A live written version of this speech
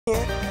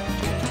Here,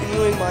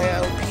 continuing my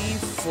LP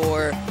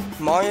for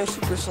Mario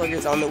Super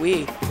Sluggers on the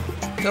Wii.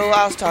 So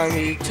last time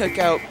we took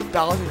out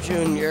Bowser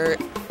Jr.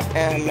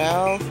 and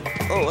now,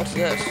 oh, what's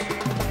this?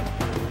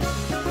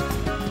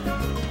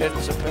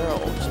 It's a barrel.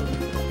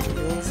 Can you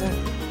do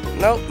anything?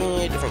 Nope, we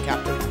need a different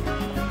captain.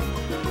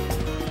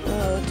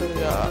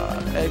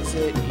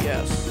 Exit,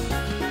 yes.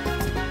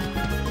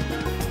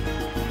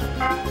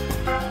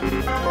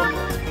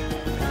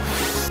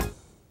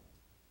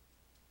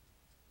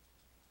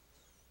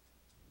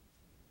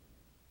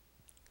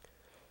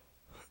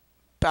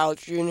 Bowser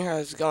Jr.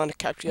 has gone to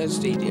capture the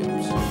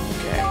stadiums.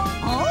 Okay.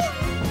 Huh?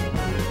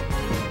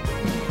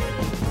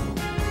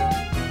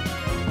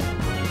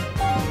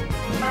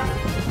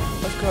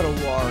 Let's go to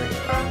Wario.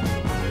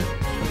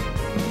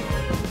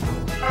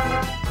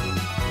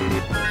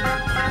 Okay.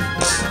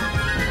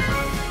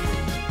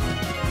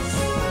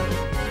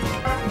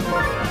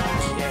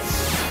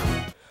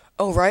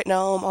 Oh, right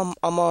now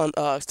I'm on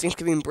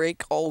Thanksgiving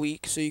break all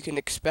week, so you can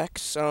expect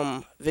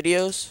some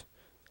videos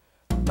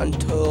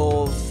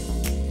until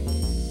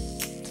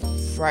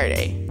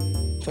Friday.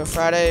 So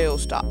Friday it'll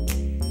stop.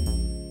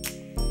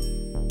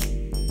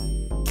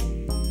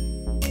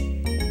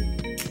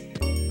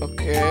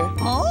 Okay.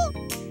 Huh?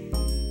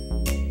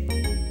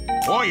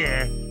 Oh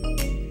yeah.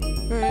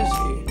 Where is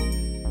he?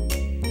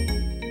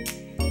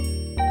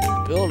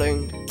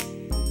 Building.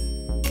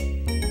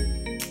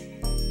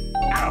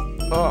 Ow.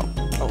 Oh,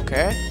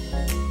 okay.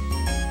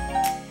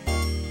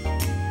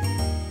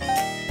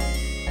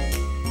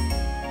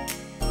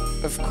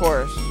 Of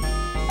course.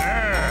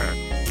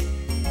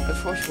 Of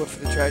course you went for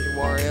the treasure,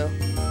 Wario.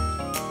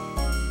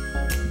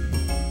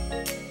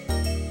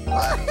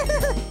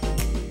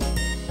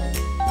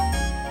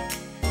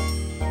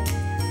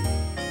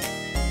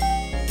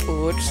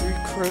 Let's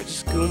recruit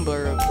this Goomba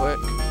real quick.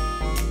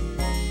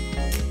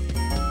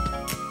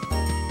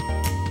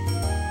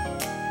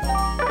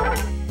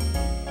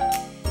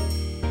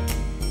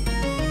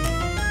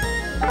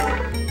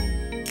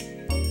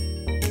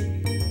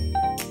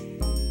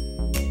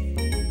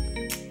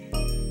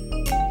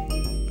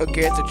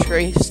 Okay, to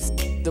trace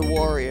the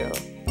Wario.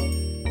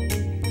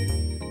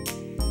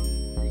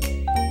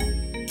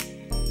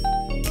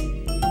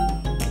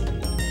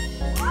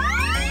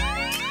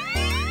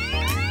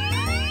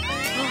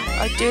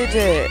 I did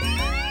it!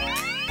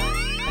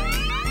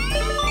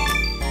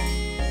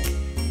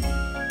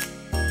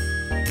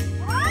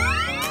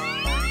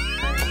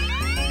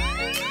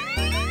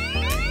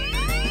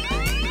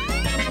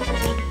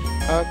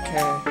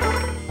 Okay.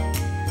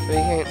 So we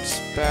can't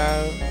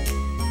spell.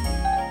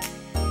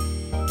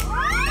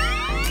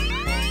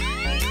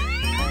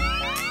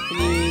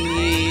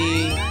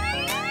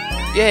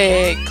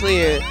 Yay,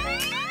 clear.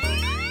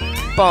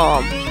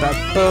 Bomb. That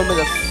boom in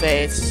the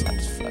face.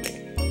 That's funny.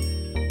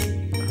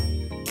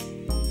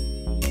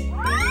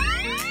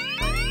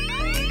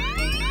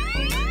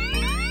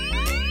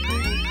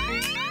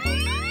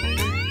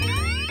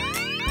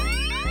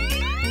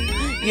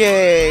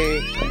 Yay!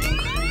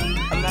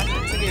 I'm not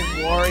going to give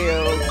Wario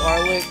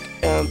garlic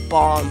and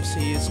bombs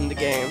to use in the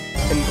game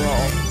in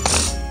Brawl.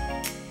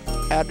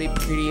 That'd be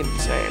pretty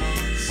insane.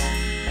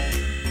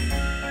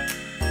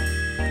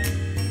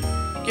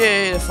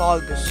 Yay, the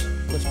fog is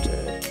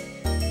lifted.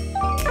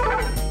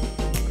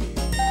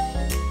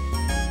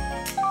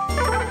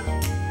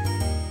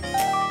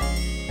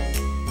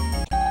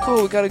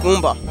 Cool, we got a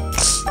Goomba.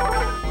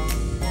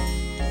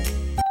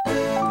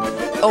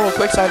 Oh, a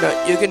quick side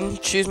note, you can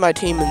choose my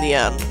team in the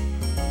end.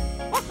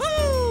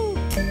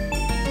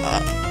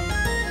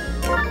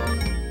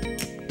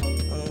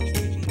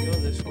 We can go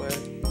this way.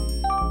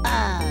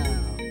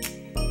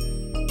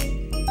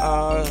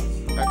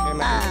 Okay,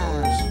 my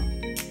controllers.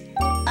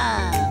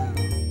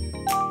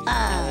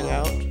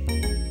 Out.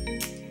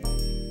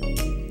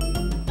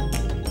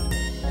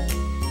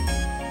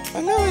 I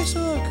know I saw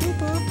a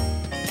Koopa.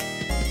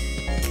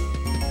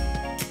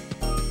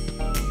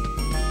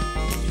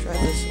 Let's try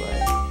this way.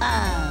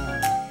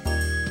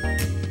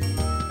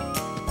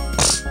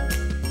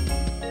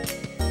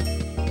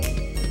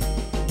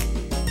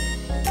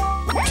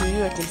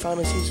 Gee, I can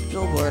finally see this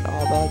billboard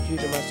all about you.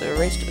 They must have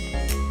erased it.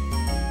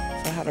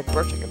 If I had a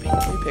brush, I could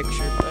paint a new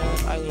picture, but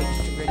I linked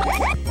to rig it a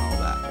while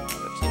back. I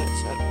haven't seen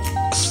it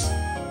since.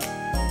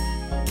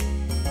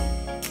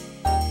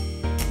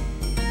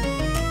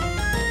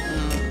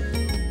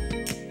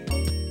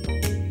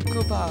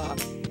 Koopa!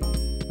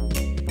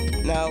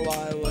 Now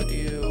why would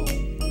you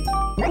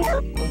want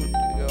to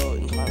go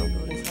and climb a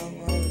building from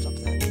wires up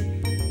there?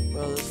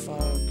 Well, this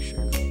fog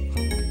sure.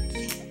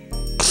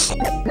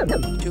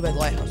 Too bad the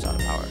lighthouse out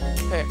of power.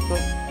 Hey,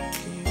 look.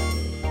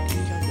 Can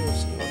you guys go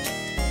see what's...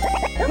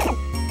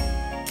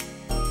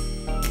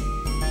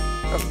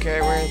 Okay,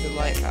 where's the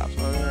lighthouse?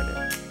 Oh, there it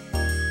is.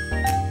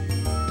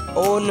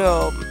 Oh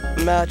no,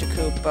 Magic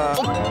Koopa.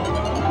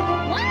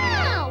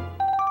 Wow!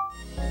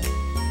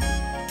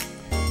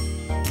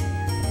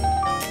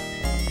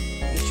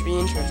 This should be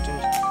interesting.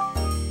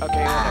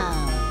 Okay, whatever.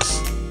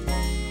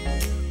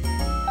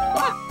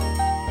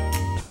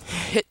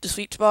 Hit the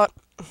sweet spot.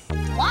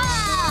 Wow!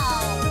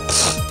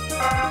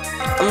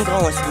 I'm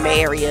going with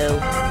Mario.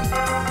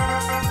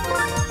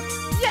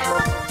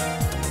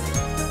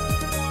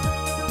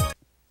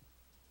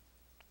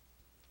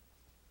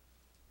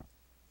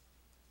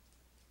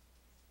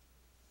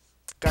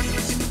 Got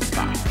the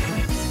spot.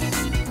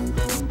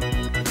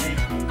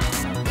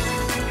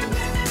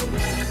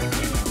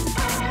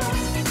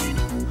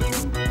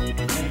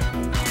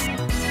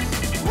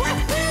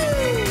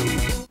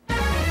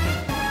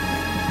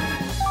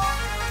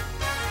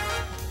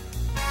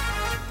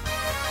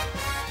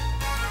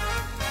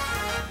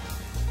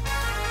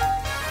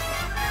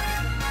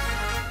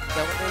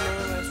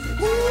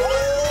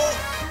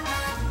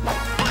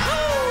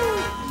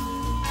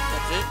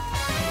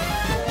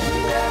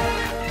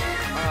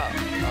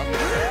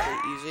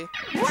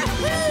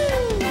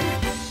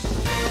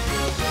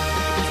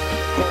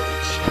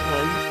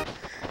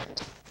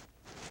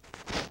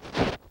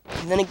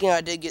 Then again,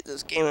 I did get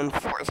this game in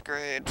 4th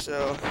grade,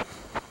 so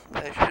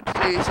I should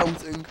say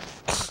something.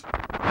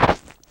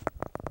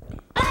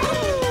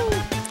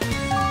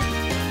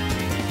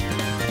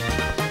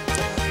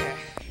 Okay.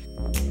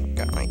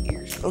 Got my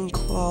ears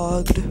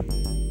unclogged.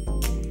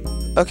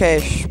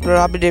 Okay,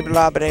 blah blah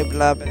blah blah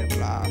blah blah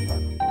blah.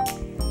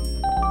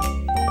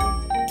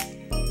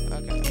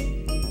 Okay.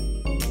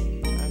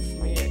 Time for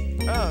me to...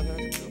 Oh,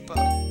 there's a Koopa.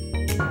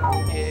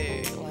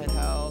 Yay,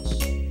 lighthouse.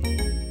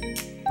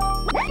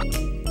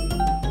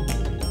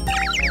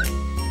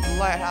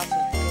 Lighthouse is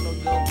gonna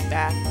go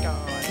back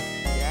on.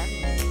 Yeah?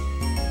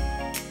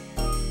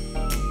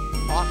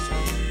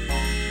 Awesome.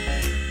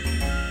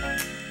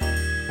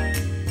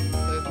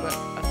 There's my...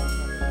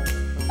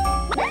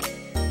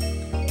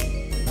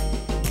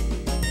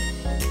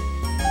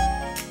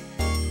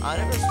 I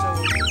never saw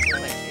what you did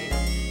my game.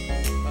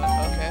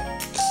 Okay.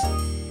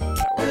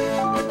 That works.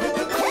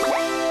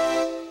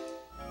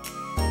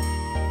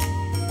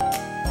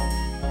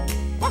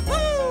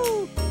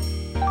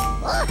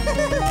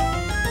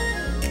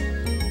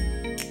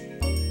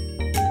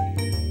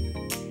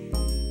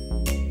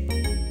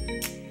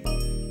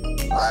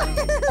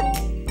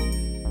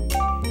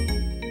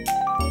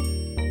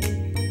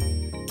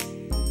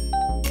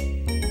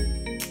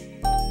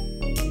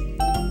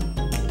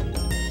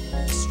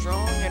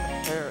 Strong and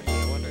hairy. I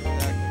wonder who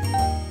that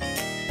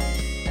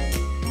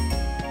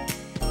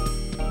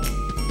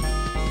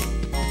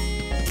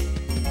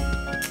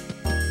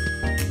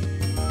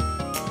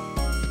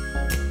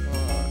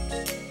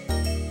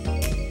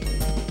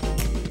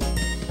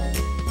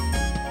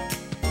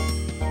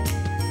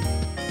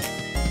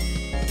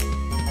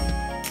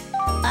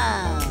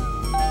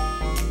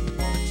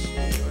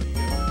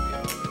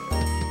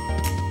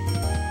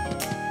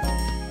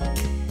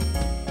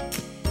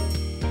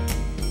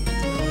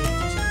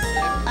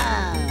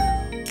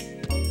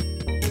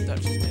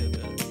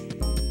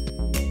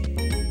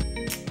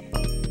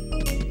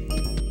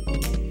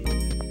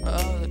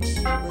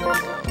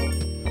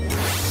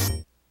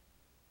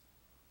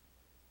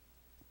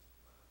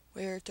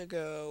Where to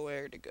go,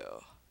 where to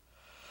go.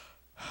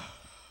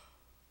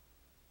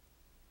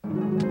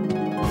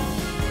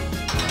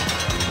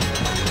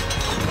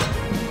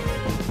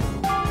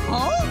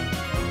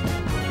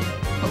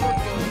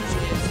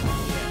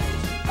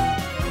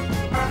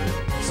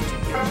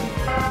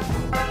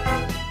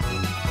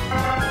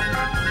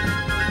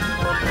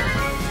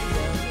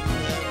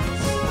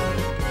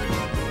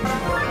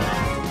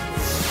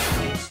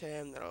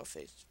 Then I'll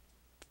face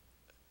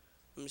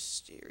a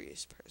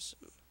mysterious person.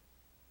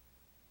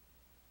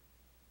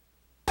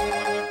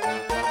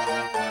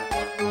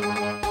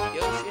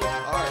 Yoshi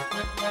Park.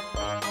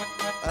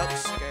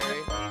 That's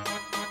scary.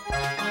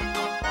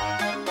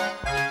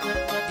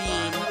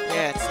 Bean.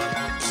 Yeah, it's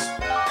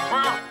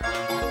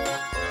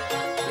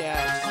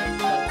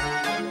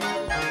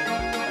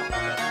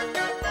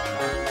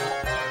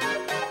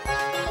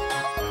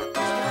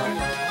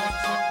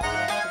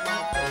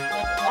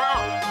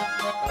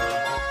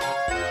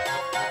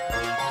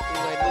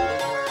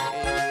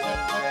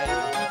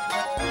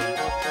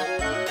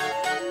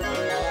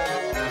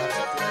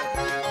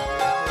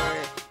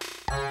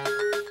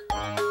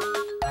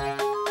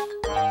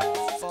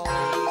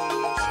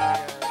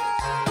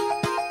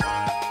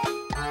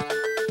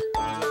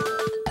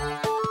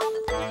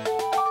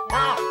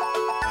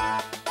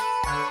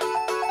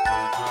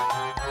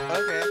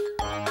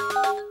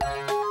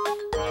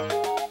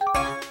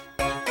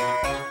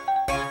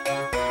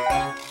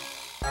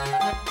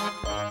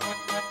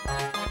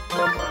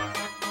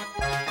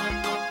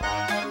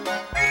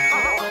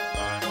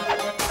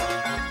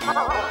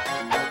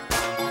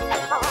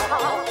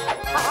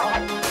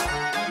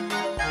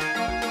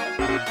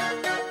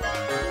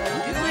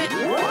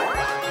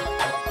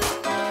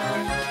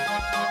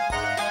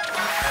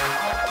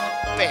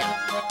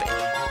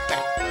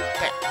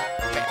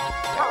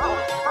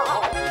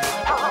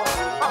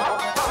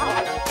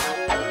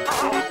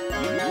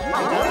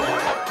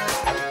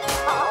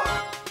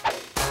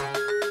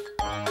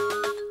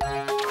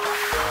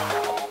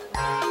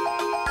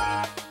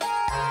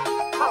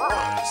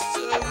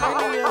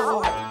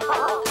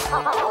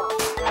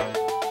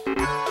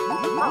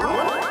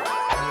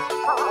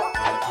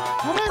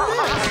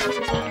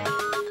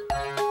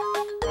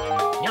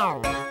Bam,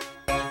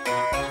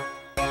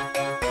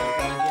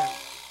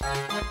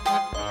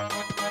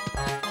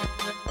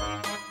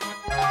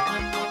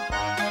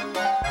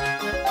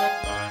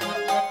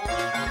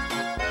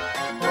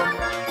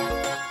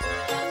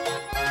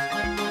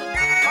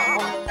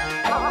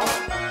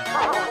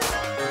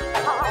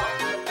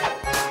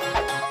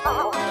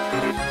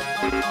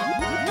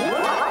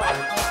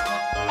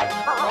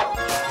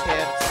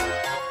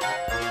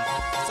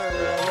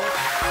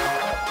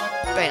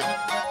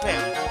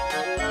 bam.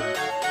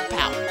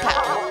 Pow,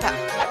 pow, pow.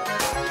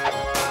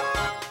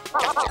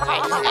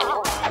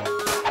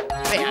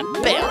 Bam,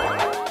 bam.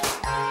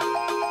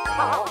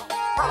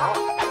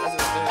 That's a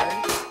third.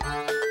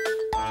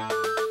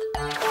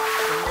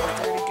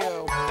 There we go.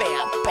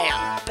 Bam, bam,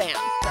 bam,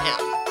 bam,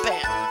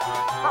 bam.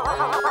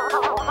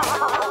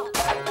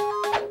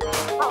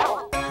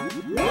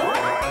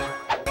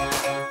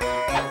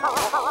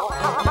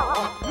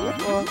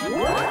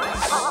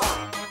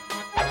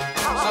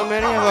 So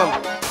many of them.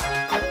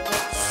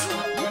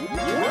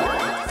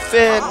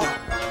 Finn.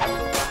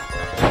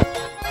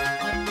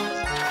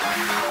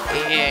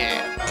 Yeah.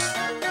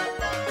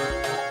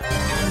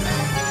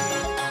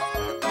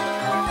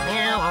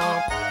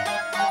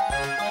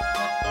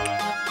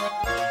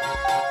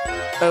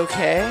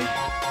 Okay.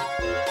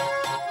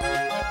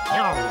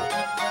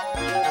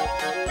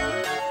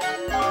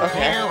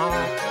 Okay.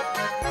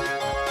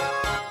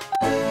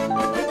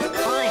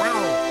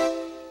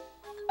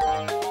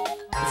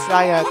 The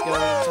fly guy's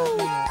going inside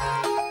me.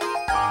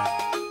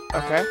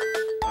 Okay.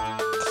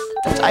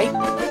 That's eight.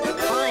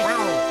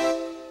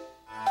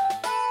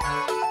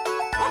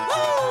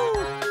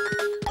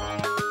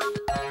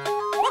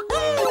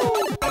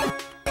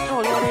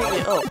 Oh, you made me.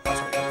 Oh,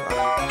 that's right.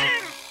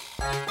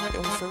 It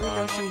was for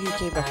Renoshi, he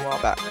came back a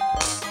while back.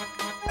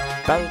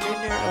 Bowser Jr.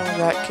 In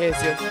that case,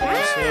 you have to be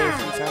safe.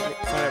 You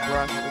find a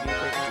brush when you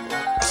break it.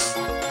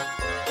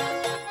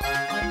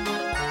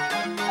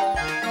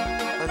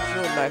 I'm just a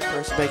nice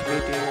person making me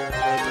do your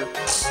labor.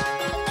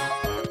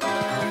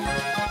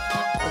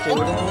 Okay,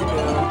 what did he do?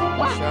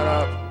 Shut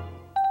up.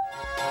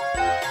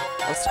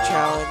 What's the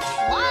challenge?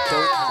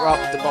 Don't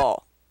drop the ball.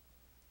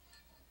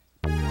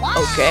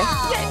 Okay.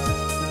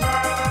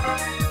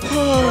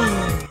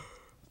 Oh,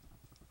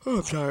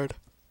 I'm tired.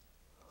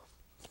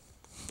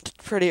 It's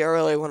pretty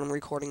early when I'm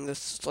recording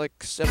this. It's like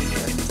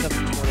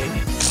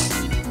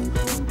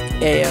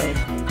 7:20 a.m.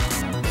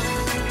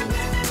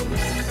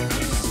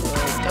 So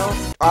don't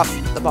drop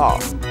the ball.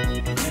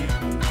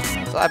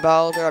 Fly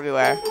balls are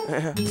everywhere.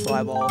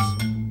 Fly balls.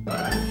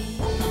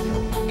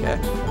 Okay.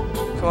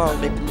 Come on,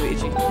 big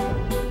Luigi.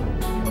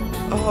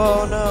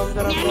 Oh no, I'm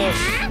gonna miss.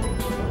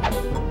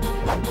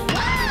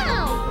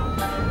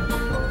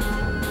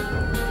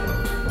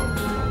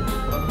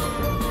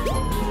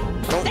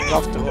 Don't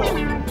drop the ball.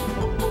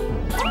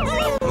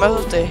 I'm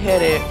supposed to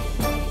hit it.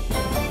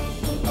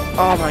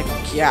 Oh my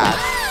god.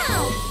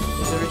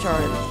 This is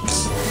retarded.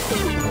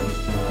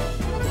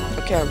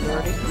 Okay, I'm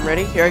ready. I'm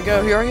ready. Here I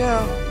go. Here I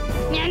go.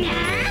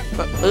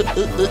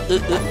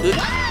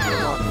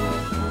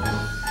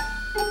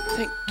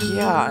 Thank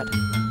God.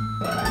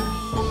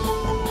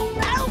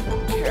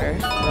 Okay,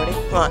 ready?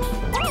 Come on.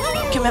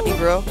 Come at me,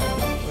 bro.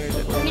 Where is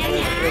it? Where is it?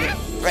 Where is it?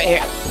 Right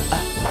here.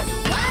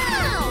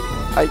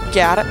 I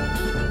got it.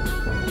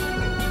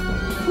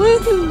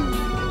 Woohoo!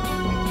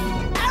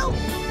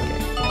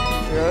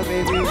 Throw it,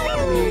 baby.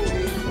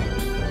 Luigi.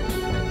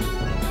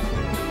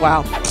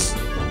 Wow.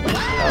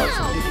 That was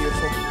pretty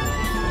beautiful.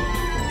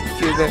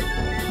 Excuse me.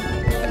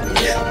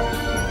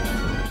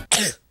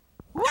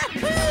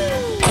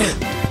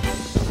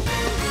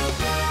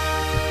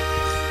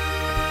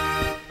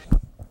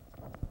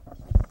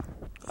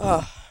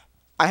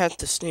 I have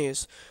to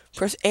sneeze.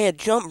 Press A,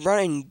 jump, run,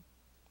 and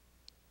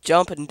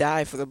jump and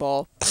dive for the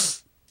ball.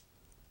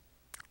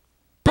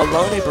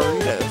 Bologna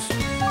burritos.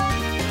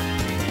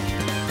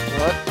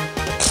 What?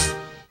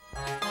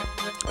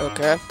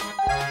 Okay.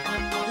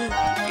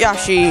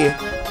 Yoshi!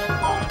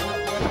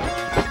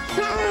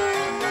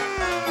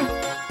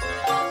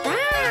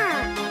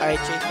 I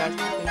changed back to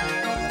the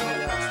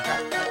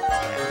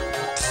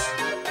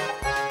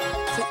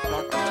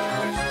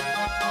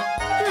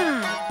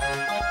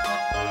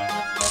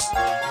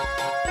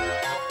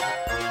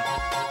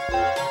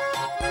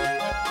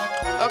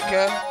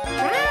Okay.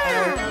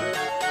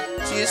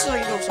 See, this is how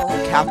you know some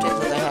captains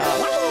when they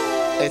have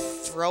a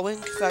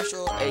throwing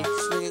special, a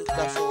swinging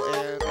special,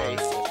 and a flip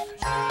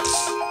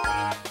special.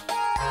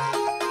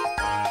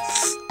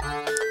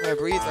 When I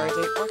breathe right,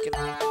 they ain't working.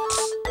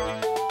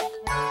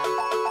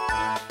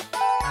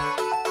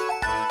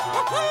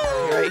 Okay,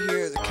 right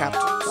here are the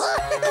captains.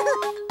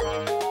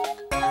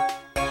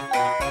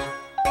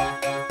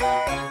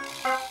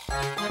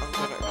 I'm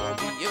gonna go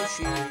be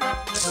Yoshi.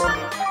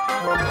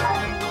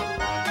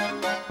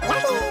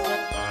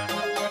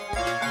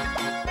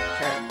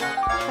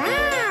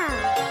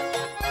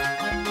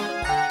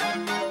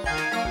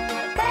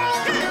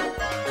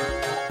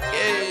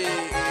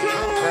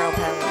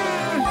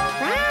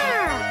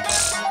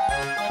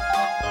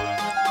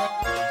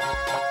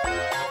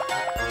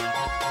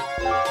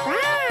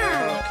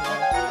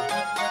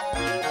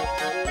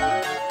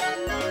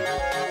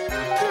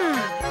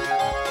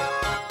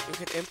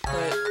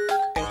 input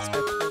it's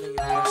by pointing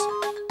and pressing.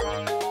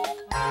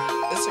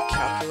 It's a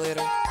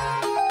calculator.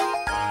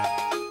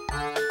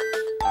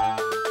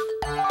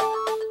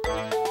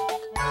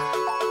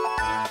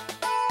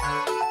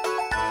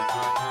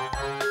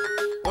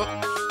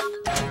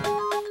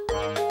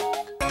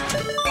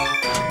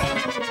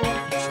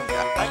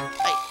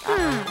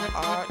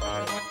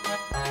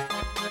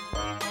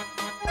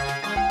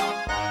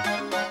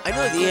 I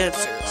know the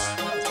answers.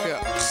 Let's go.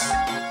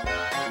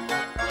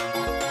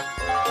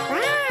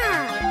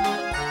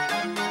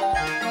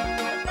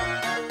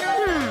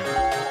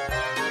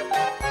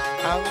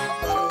 How many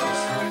letters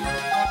does Mario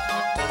have?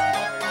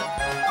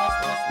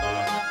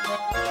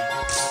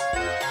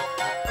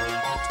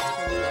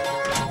 Total number of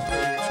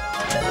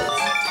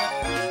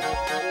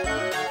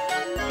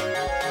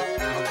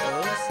players on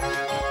both?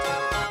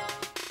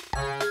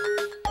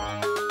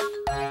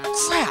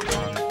 Crap!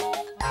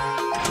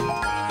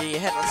 Yeah, you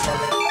hit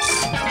myself.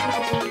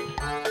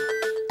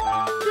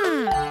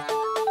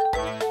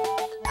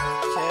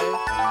 Okay,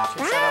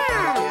 shut up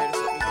over here,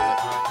 just let me do it.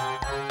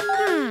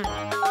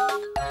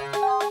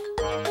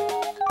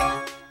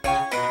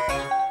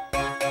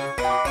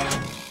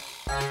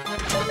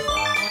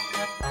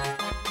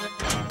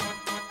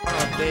 On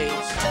a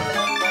base,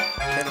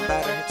 and the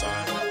batter hits a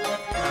home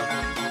run.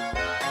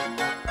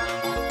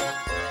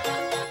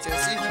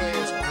 There's 3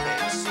 players on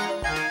base.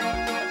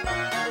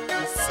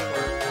 4.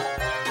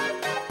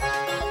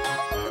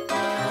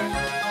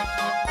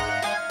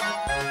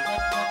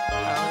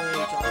 How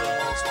many guys are on the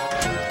first one?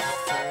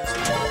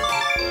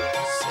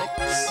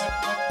 6.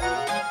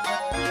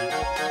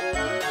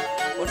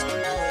 What's the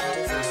point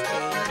difference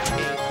between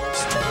 8 and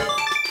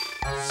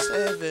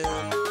 7?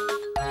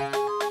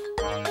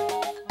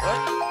 What?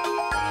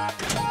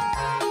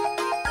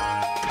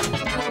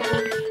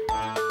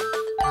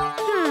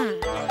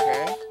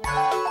 Okay.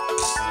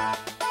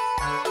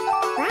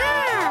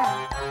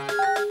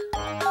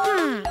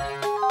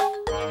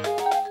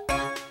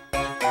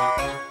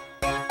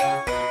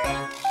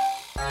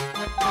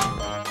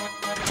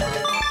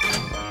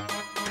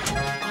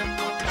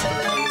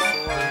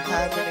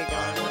 How many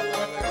guys are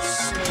there?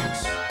 6.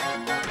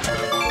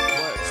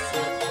 What's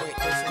the point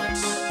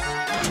difference?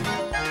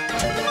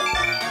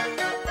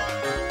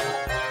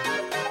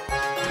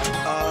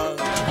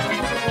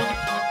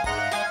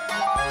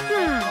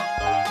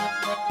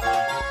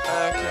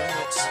 Okay,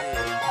 let's see.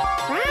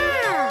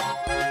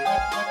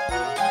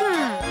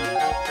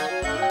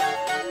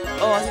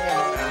 Oh, I think I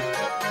know now.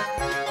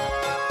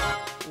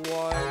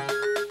 1,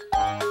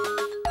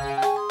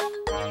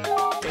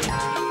 18,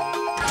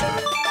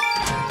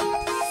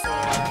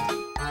 4,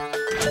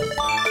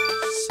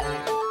 6.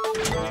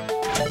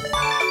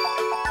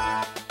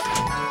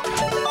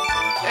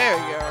 There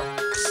we go.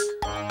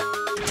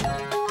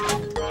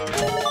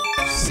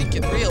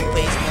 Seeking real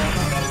baseball.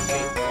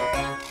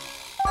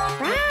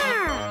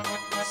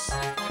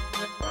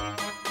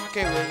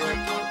 Okay, Willard.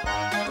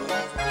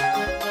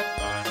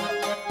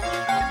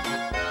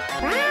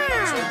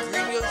 So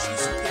Green Yoshi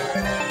superior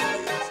to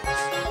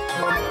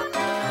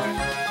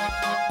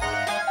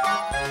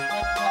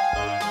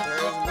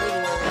There's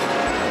Willard.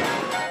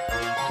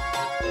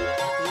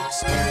 Luke's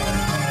here.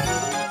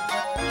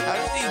 How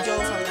does he go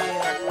from being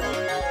like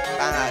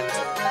bad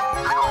to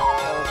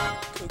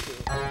cuckoo?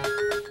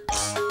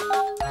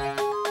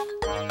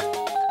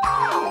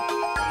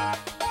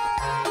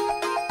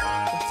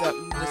 What's that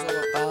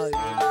miserable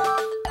value?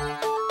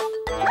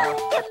 Oh,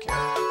 okay.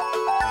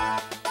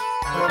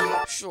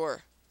 Sure.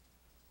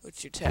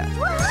 What's your tap?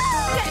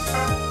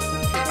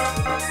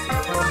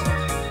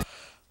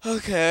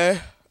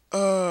 Okay.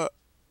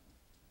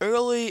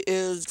 Early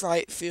is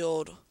right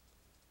field.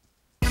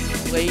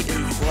 Late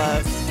is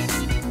left.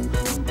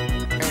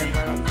 And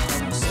right on the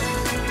center.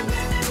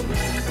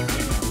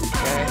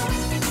 Okay.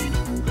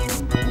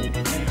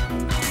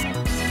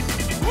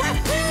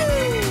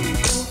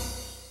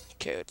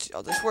 Okay, let's see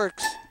how this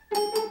works.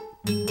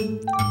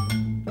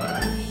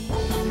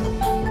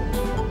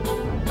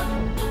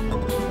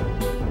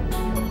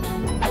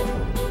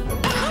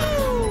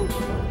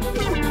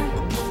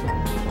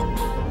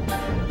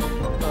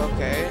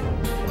 Okay.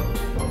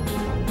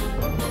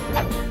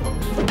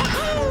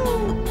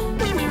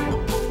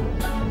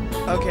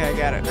 Okay, I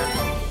got it now.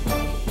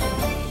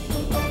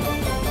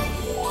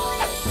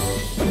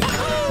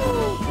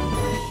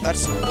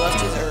 That's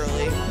left is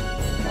early.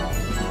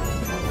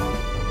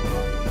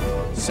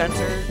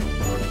 Center.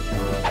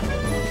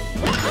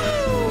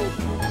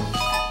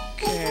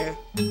 Okay.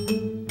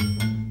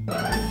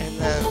 And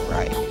then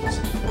right.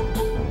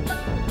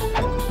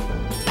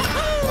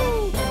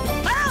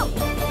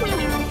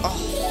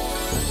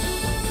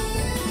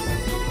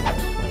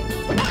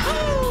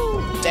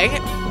 Oh. Dang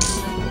it.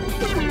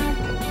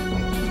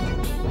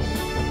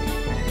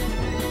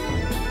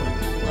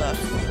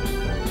 Left.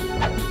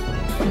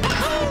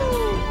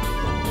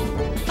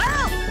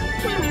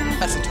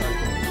 That's a target.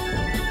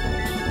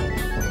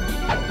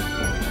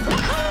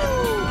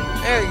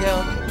 There you go.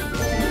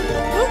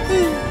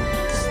 Woohoo!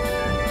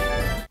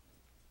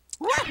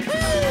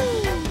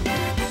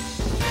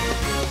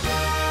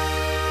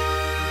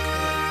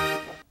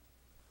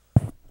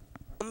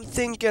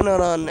 thinking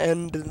on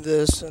ending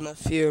this in a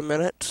few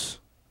minutes.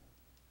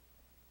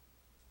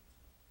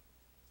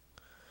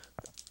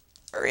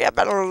 Hurry up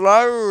and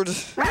load.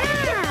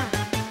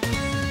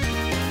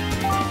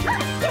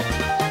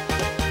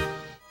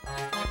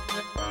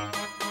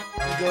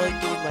 I'm going to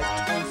give my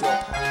 24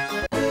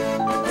 pounds.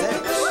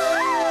 Thanks.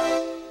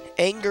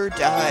 Anger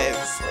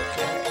dive.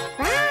 Okay.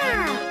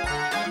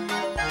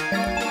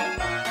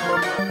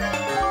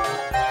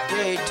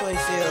 Yay, toy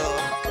field.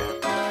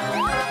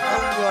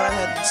 I'm going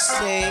ahead and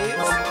save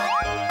a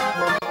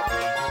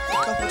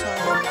couple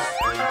times.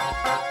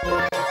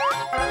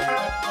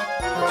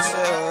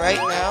 So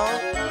right now,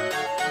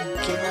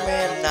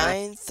 Gamerman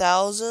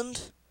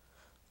 9000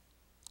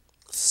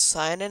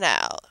 signing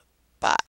out.